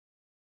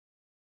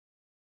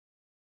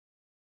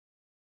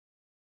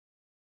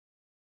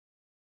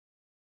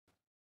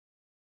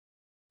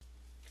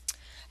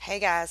Hey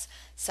guys,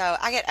 so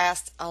I get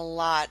asked a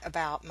lot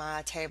about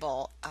my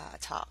table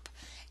top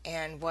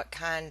and what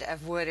kind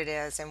of wood it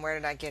is and where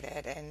did I get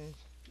it and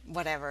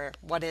whatever,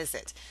 what is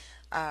it?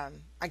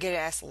 I get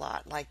asked a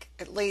lot, like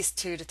at least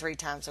 2 to 3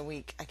 times a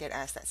week I get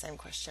asked that same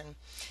question.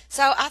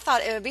 So I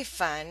thought it would be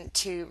fun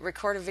to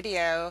record a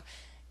video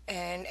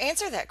and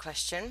answer that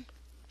question.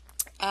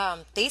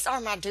 These are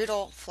my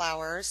doodle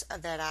flowers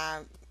that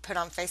I put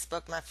on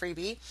Facebook, my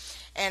freebie,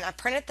 and I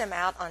printed them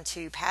out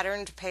onto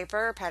patterned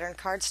paper, patterned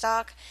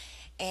cardstock,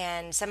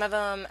 and some of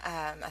them,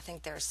 I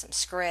think there's some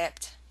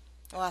script.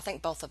 Well, I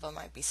think both of them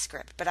might be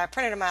script, but I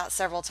printed them out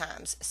several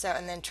times, so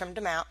and then trimmed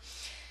them out.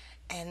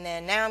 And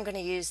then now I'm going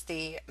to use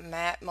the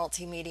matte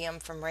multi-medium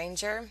from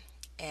Ranger,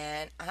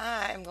 and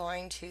I am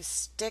going to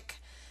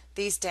stick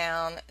these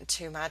down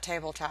to my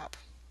tabletop.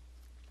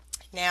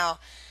 Now,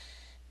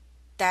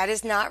 that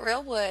is not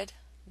real wood.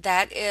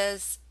 That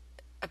is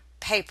a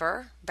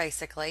paper,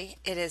 basically.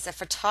 It is a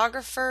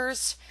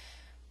photographer's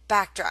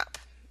backdrop.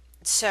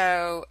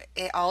 So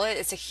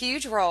it's a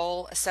huge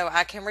roll, so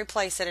I can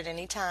replace it at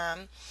any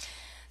time.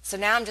 So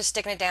now I'm just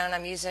sticking it down.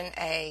 I'm using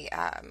a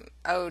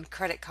owed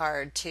credit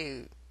card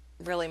to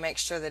really make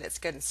sure that it's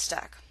good and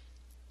stuck.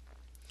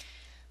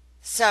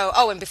 So,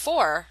 and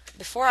before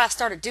I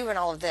started doing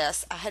all of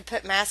this, I had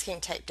put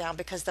masking tape down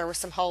because there were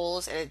some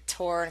holes and it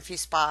tore in a few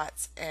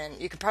spots.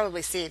 And you can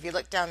probably see if you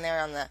look down there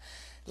on the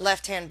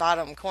left-hand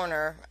bottom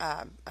corner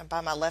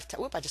by my left.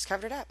 Whoop! I just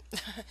covered it up.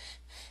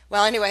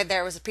 Well, anyway,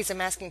 there was a piece of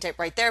masking tape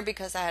right there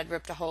because I had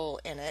ripped a hole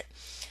in it.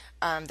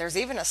 There's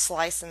even a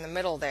slice in the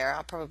middle there.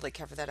 I'll probably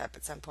cover that up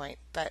at some point.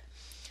 But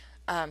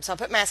so I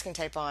put masking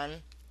tape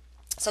on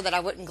so that I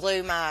wouldn't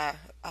glue my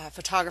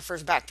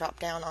photographer's backdrop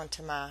down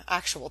onto my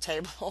actual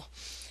table.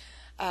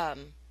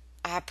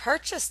 I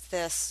purchased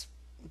this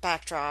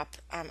backdrop,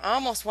 I'm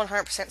almost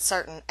 100%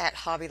 certain, at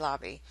Hobby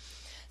Lobby.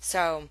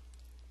 So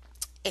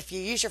if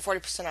you use your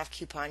 40% off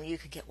coupon, you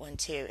could get one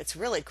too. It's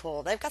really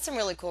cool. They've got some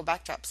really cool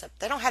backdrops.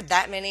 They don't have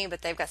that many,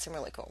 but they've got some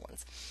really cool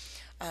ones.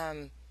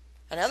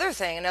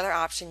 Another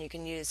option you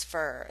can use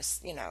for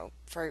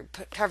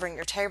covering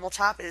your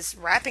tabletop is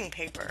wrapping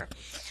paper.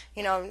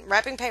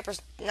 Wrapping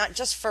paper's not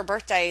just for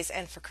birthdays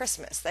and for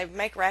Christmas. They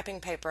make wrapping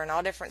paper in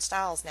all different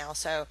styles now,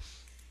 so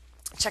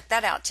check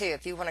that out too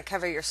if you want to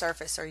cover your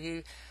surface or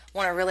you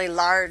want a really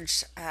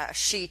large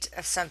sheet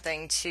of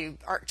something to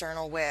art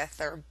journal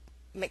with or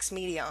mix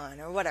media on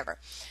or whatever.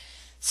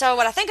 So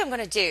what I think I'm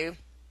going to do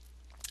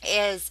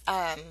is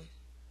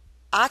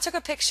I took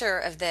a picture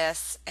of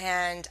this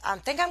and I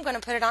think I'm going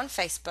to put it on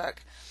Facebook.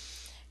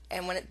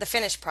 And the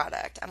finished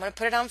product, I'm going to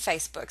put it on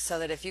Facebook so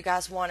that if you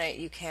guys want it,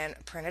 you can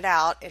print it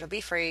out. It'll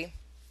be free.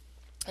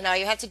 And all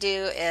you have to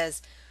do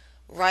is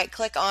right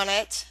click on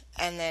it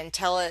and then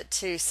tell it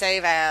to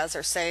save as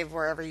or save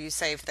wherever you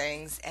save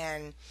things.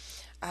 And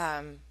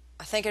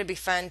I think it'd be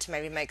fun to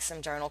maybe make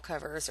some journal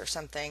covers or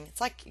something. It's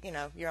like,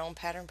 your own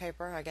pattern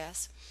paper, I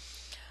guess.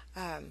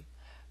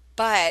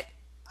 But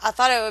I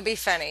thought it would be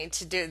funny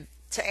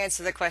to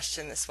answer the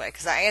question this way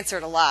because I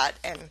answered a lot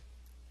and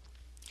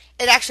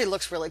it actually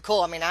looks really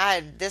cool. I mean, I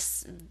had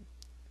this,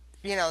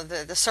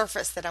 the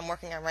surface that I'm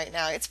working on right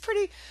now, it's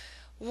pretty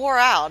wore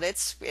out.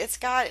 It's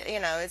got,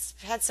 it's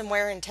had some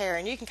wear and tear,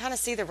 and you can kind of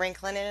see the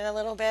wrinkling in it a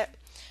little bit.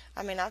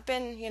 I mean, I've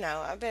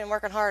been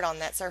working hard on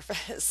that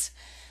surface.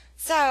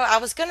 So I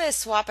was going to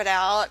swap it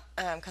out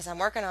because I'm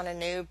working on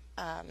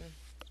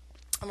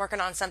I'm working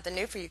on something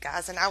new for you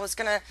guys, and I was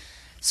going to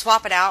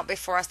swap it out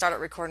before I started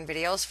recording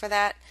videos for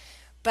that.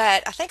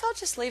 But I think I'll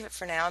just leave it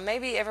for now.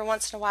 Maybe every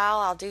once in a while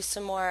I'll do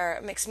some more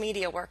mixed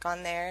media work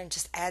on there and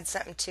just add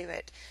something to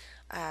it.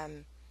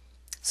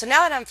 So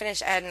now that I'm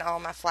finished adding all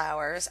my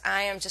flowers,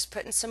 I am just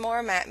putting some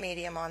more matte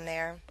medium on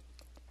there.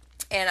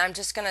 And I'm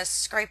just going to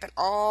scrape it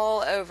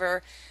all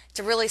over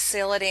to really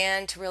seal it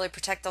in, to really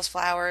protect those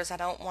flowers. I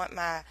don't want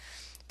my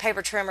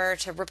paper trimmer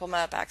to rip them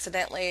up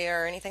accidentally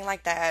or anything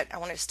like that. I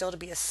want it still to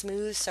be a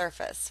smooth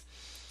surface.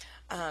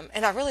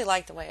 And I really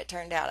like the way it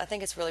turned out. I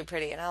think it's really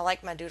pretty, and I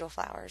like my doodle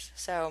flowers.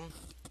 So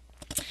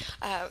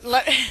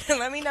let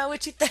me know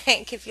what you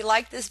think. If you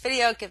like this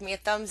video, give me a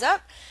thumbs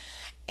up,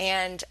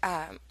 and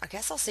I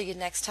guess I'll see you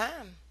next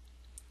time.